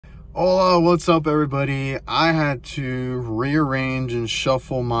Hola, what's up everybody? I had to rearrange and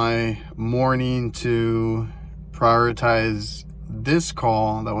shuffle my morning to prioritize this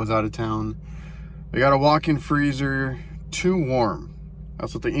call that was out of town. We got a walk-in freezer, too warm.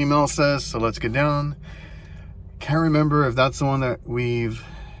 That's what the email says, so let's get down. Can't remember if that's the one that we've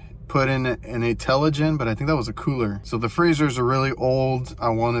put in an Intelligent, but I think that was a cooler. So the freezer's a really old, I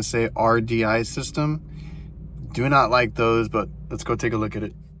want to say RDI system. Do not like those, but let's go take a look at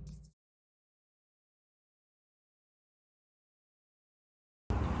it.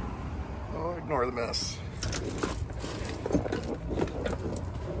 Oh, ignore the mess.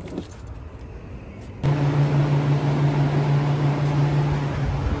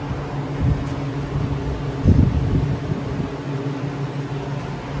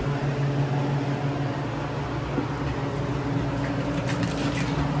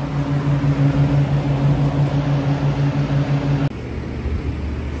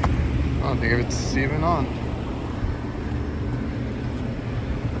 I don't think it's even on.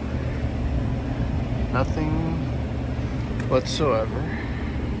 Nothing whatsoever.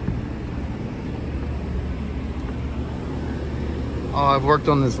 Oh, I've worked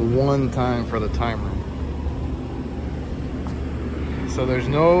on this one time for the timer. So there's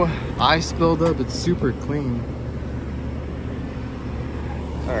no ice buildup, it's super clean.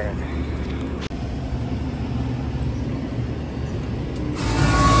 All right.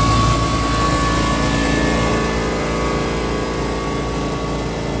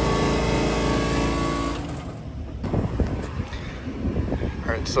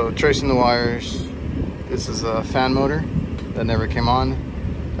 Alright, so tracing the wires. This is a fan motor that never came on.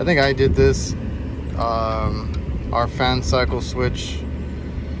 I think I did this. Our fan cycle switch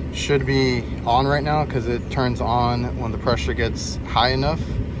should be on right now because it turns on when the pressure gets high enough.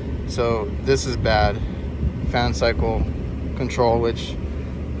 So this is bad. Fan cycle control, which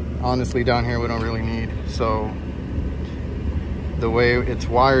honestly down here we don't really need. So the way it's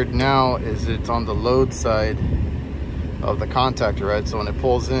wired now is it's on the load side of the contactor, right? So when it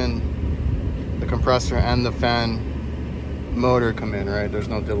pulls in, the compressor and the fan motor come in, right? There's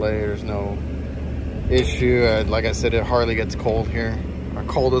no delay, there's no issue. Like I said, it hardly gets cold here. Our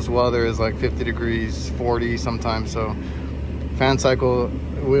coldest weather is like 50 degrees, 40 sometimes. So fan cycle,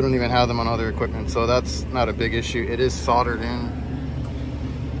 we don't even have them on other equipment, so that's not a big issue. It is soldered in,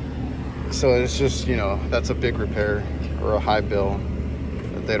 so it's just, you know, that's a big repair or a high bill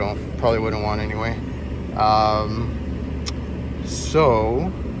that they probably wouldn't want anyway.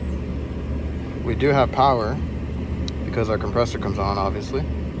 So we do have power because our compressor comes on, obviously,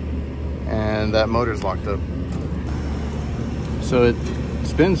 and that motor's locked up. So it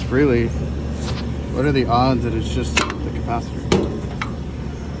spins freely. What are the odds that it's just the capacitor?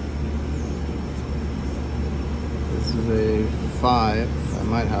 This is a 5. I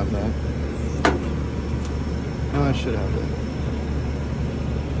might have that. Oh, I should have that.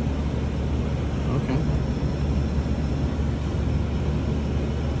 Okay.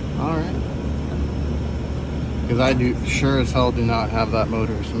 All right. Because I sure as hell do not have that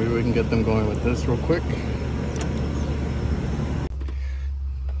motor, so maybe we can get them going with this real quick.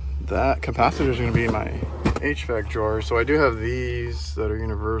 That capacitor is going to be in my HVAC drawer, so I do have these that are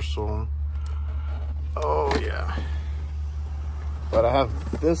universal. Oh yeah. But I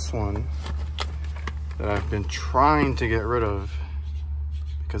have this one that I've been trying to get rid of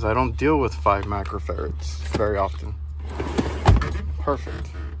because I don't deal with 5 microfarads very often.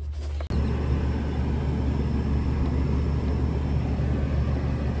 Perfect.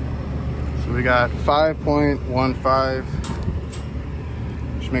 So we got 5.15.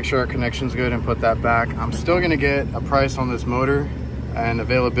 Just make sure our connection's good and put that back. I'm still gonna get a price on this motor and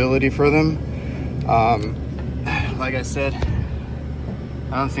availability for them. Like I said,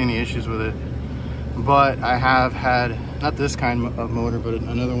 I don't see any issues with it, but I have had, not this kind of motor, but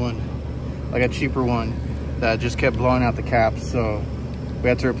another one, like a cheaper one, that just kept blowing out the caps. So we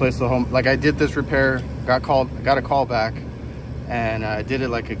had to replace the whole, like I did this repair, got a call back, and I did it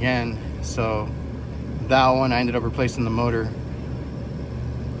like again. So that one I ended up replacing the motor,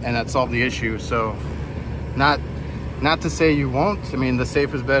 and that solved the issue. So not to say you won't. I mean, the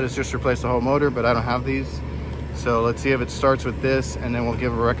safest bet is just replace the whole motor, but I don't have these. So let's see if it starts with this, and then we'll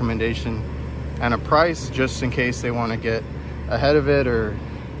give a recommendation and a price just in case they want to get ahead of it, or,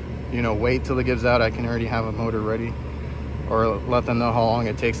 you know, wait till it gives out. I can already have a motor ready, or let them know how long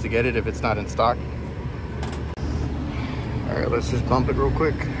it takes to get it if it's not in stock. All right, let's just bump it real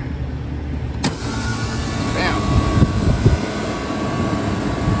quick. Bam.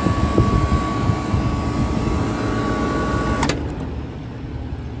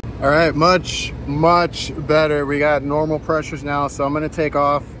 All right, much better. We got normal pressures now, so I'm gonna take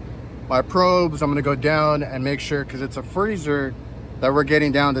off my probes. I'm gonna go down and make sure, because it's a freezer, that we're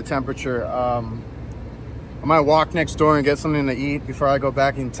getting down to temperature. I might walk next door and get something to eat before I go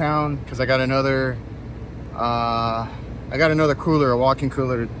back in town, because I got another cooler, a walk-in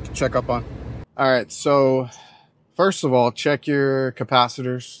cooler to check up on. All right, so first of all, check your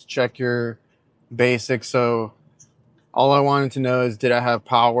capacitors, check your basics. So all I wanted to know is, did I have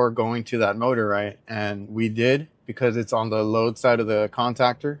power going to that motor, right? And we did, because it's on the load side of the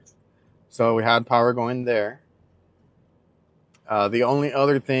contactor. So we had power going there. The only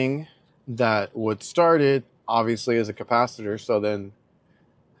other thing that would start it, obviously, is a capacitor. So then,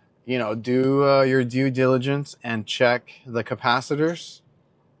 you know, do your due diligence and check the capacitors.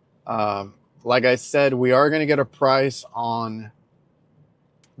 Like I said, we are going to get a price on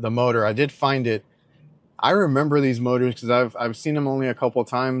the motor. I did find it. I remember these motors because I've seen them only a couple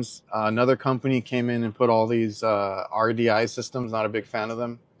times. Another company came in and put all these RDI systems. Not a big fan of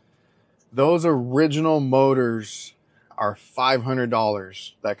them. Those original motors are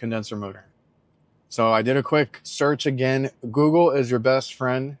 $500, that condenser motor. So I did a quick search again. Google is your best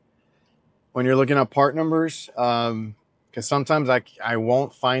friend when you're looking at part numbers, because sometimes I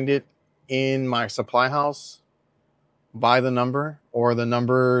won't find it in my supply house by the number, or the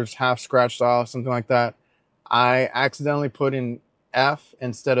number's half scratched off, something like that. I accidentally put in F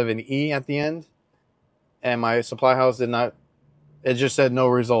instead of an E at the end, and my supply house did not. It just said no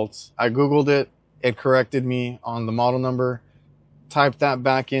results. I Googled it. It corrected me on the model number. Typed that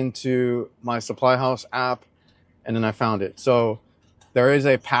back into my supply house app, and then I found it. So there is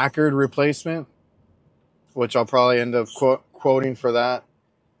a Hvacr replacement, which I'll probably end up quoting for that.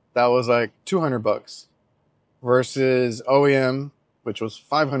 That was like $200 versus OEM, which was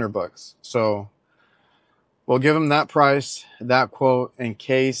 $500. So we'll give them that price, that quote, in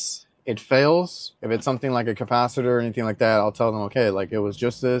case it fails. If it's something like a capacitor or anything like that, I'll tell them, okay, like, it was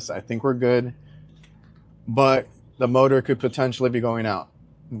just this. I think we're good, but the motor could potentially be going out.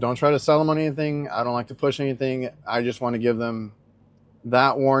 Don't try to sell them on anything. I don't like to push anything. I just want to give them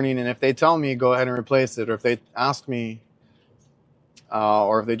that warning. And if they tell me, go ahead and replace it, or if they ask me,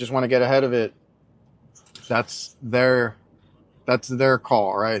 or if they just want to get ahead of it, that's their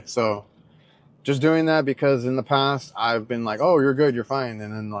call, right? So just doing that, because in the past I've been like, oh, you're good, you're fine,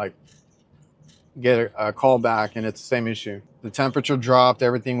 and then like get a call back and it's the same issue. The temperature dropped,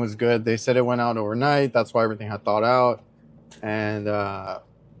 everything was good. They said it went out overnight. That's why everything had thawed out, and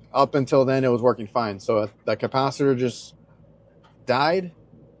up until then it was working fine. So that capacitor just died.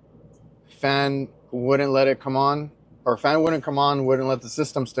 Fan wouldn't let it come on, or fan wouldn't come on, wouldn't let the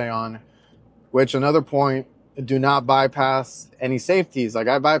system stay on. Which, another point, do not bypass any safeties. Like,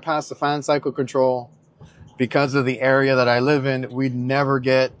 I bypass the fan cycle control because of the area that I live in. We'd never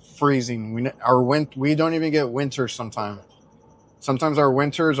get freezing. We don't even get winter sometimes. Sometimes our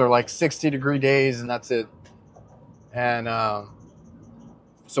winters are like 60-degree days, and that's it. And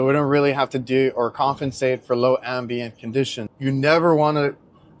so we don't really have to do or compensate for low ambient conditions. You never want to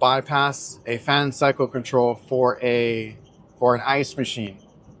bypass a fan cycle control for an ice machine.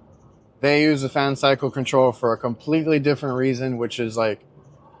 They use the fan cycle control for a completely different reason, which is, like,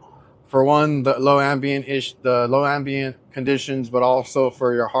 for one, the low ambient conditions, but also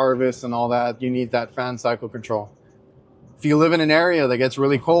for your harvest and all that, you need that fan cycle control. If you live in an area that gets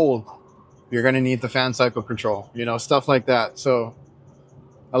really cold, you're going to need the fan cycle control, you know, stuff like that. So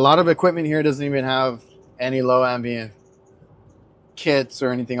a lot of equipment here doesn't even have any low ambient kits or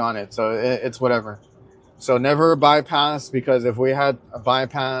anything on it. So it's whatever. So never bypass, because if we had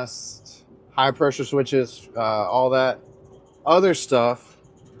bypassed high pressure switches, all that other stuff,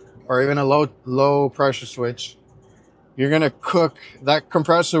 or even a low pressure switch, you're going to cook. That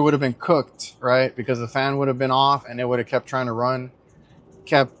compressor would have been cooked, right? Because the fan would have been off and it would have kept trying to run,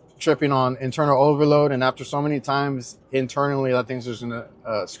 kept tripping on internal overload. And after so many times internally, that thing's just going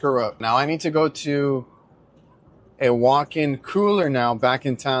to screw up. Now I need to go to a walk-in cooler now, back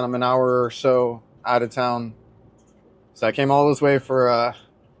in town. I'm an hour or so out of town. So I came all this way for a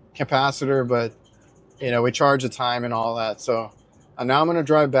capacitor, but you know, we charge the time and all that. So now I'm going to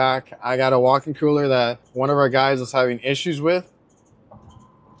drive back. I got a walk-in cooler that one of our guys was having issues with.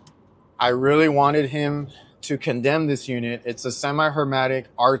 I really wanted him to condemn this unit. It's a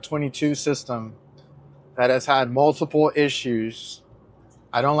semi-hermetic R22 system that has had multiple issues.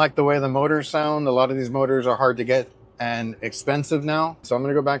 I don't like the way the motors sound. A lot of these motors are hard to get and expensive now. So I'm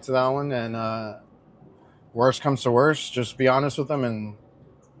going to go back to that one, and worst comes to worst, just be honest with them and,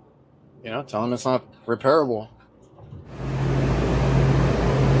 you know, tell them it's not repairable.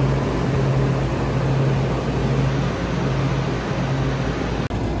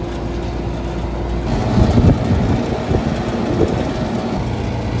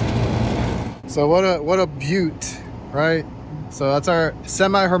 So what a beaut, right? So that's our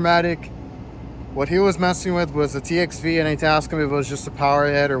semi-hermetic. What he was messing with was the TXV, and I had to ask him if it was just a power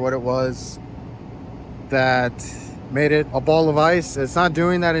head or what it was that made it a ball of ice. It's not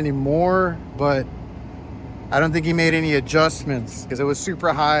doing that anymore, but I don't think he made any adjustments because it was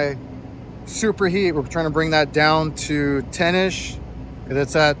super high, super heat. We're trying to bring that down to 10-ish.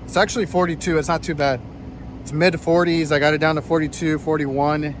 It's actually 42. It's not too bad. It's mid 40s. I got it down to 42,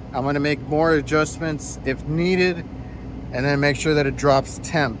 41. I'm going to make more adjustments if needed, and then make sure that it drops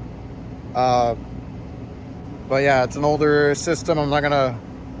temp. But yeah, it's an older system. I'm not going to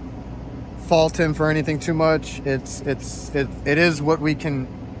fault him for anything too much. It is what we can,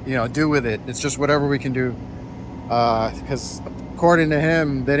 do with it. It's just whatever we can do. Because according to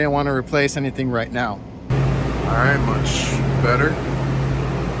him, they didn't want to replace anything right now. All right, much better.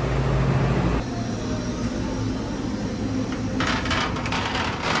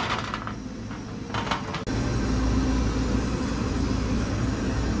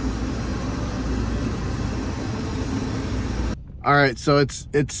 All right, so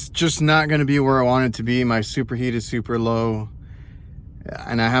it's just not going to be where I want it to be. My superheat is super low,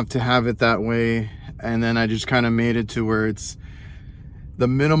 and I have to have it that way. And then I just kind of made it to where it's the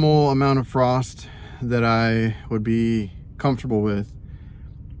minimal amount of frost that I would be comfortable with.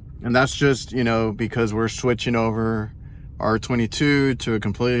 And that's just, because we're switching over our 22 to a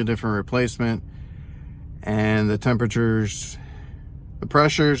completely different replacement, and the temperatures, the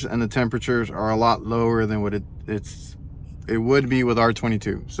pressures and the temperatures are a lot lower than what it would be with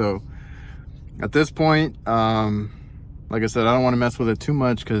R22. So at this point, like I said, I don't want to mess with it too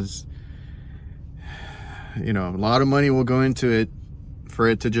much because, a lot of money will go into it for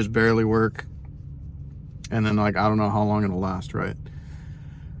it to just barely work. And then, I don't know how long it'll last, right?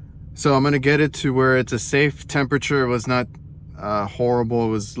 So I'm going to get it to where it's a safe temperature. It was not horrible. It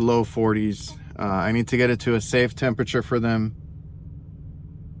was low 40s. I need to get it to a safe temperature for them,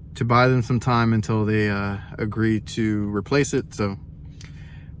 to buy them some time until they agree to replace it. So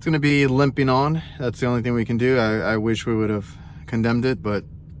it's going to be limping on. That's the only thing we can do. I wish we would have condemned it, but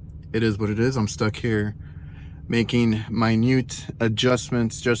it is what it is. I'm stuck here making minute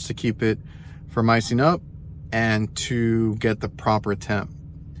adjustments just to keep it from icing up and to get the proper temp.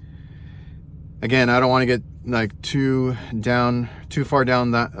 Again, I don't want to get too far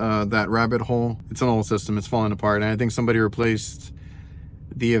down that rabbit hole. It's an old system. It's falling apart, and I think somebody replaced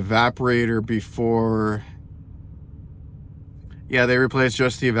the evaporator before. Yeah, they replaced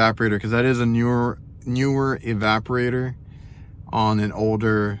just the evaporator, because that is a newer evaporator on an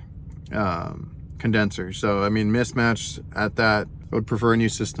older condenser. So I mean, mismatched at that. I would prefer a new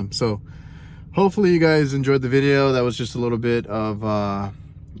system. So hopefully you guys enjoyed the video. That was just a little bit of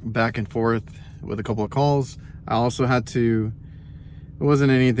back and forth with a couple of calls. I also had to, it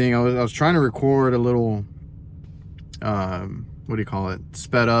wasn't anything, I was trying to record a little what do you call it,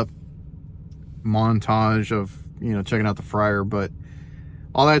 sped up montage of checking out the fryer, but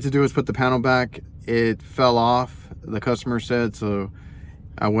all I had to do was put the panel back. It fell off, the customer said, so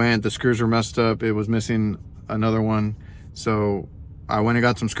I went, the screws were messed up, it was missing another one, so I went and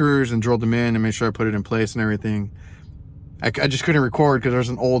got some screws and drilled them in and made sure I put it in place and everything. I just couldn't record because there's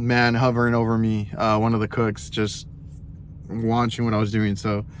an old man hovering over me, one of the cooks, just watching what I was doing.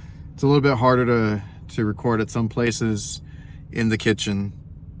 So it's a little bit harder to record at some places in the kitchen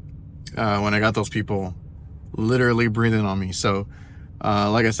when I got those people literally breathing on me. So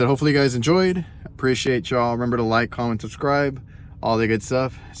like I said, hopefully you guys enjoyed. Appreciate y'all. Remember to like, comment, subscribe, all the good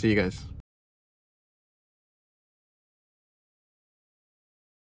stuff. See you guys.